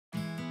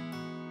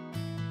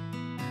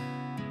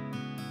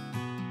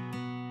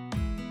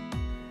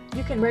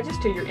you can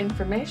register your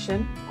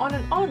information on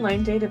an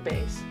online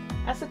database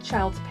as a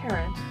child's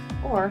parent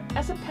or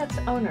as a pet's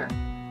owner.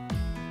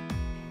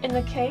 In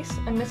the case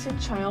a missing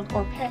child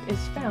or pet is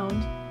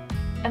found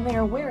and they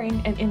are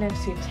wearing an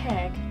NFC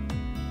tag,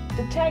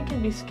 the tag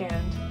can be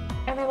scanned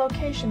and their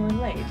location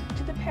relayed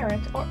to the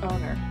parent or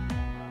owner.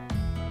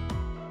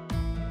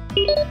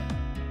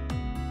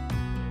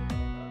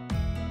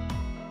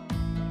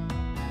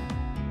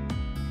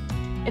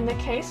 In the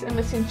case a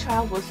missing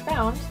child was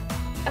found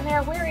and they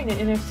are wearing an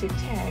NFC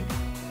tag,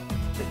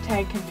 the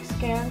tag can be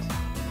scanned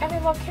and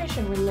their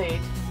location relayed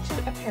to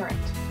a parent.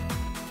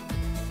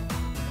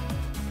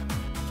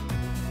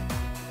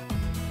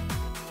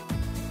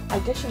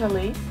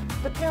 Additionally,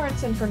 the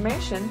parent's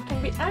information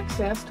can be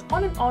accessed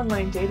on an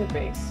online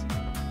database,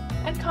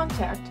 and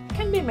contact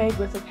can be made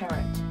with the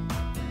parent.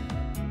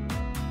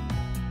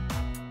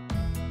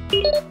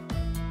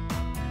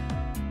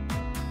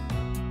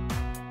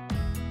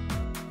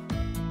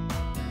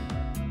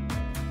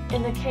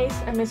 In the case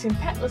a missing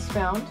pet was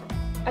found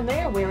and they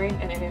are wearing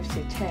an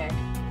NFC tag,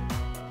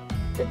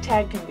 the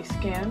tag can be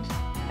scanned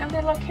and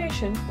their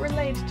location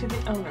relayed to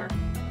the owner.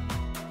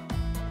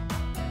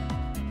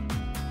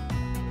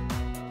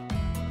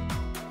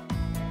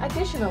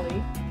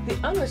 Additionally, the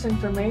owner's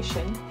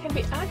information can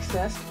be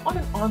accessed on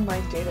an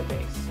online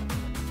database,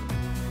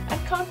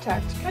 and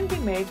contact can be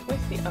made with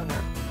the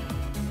owner.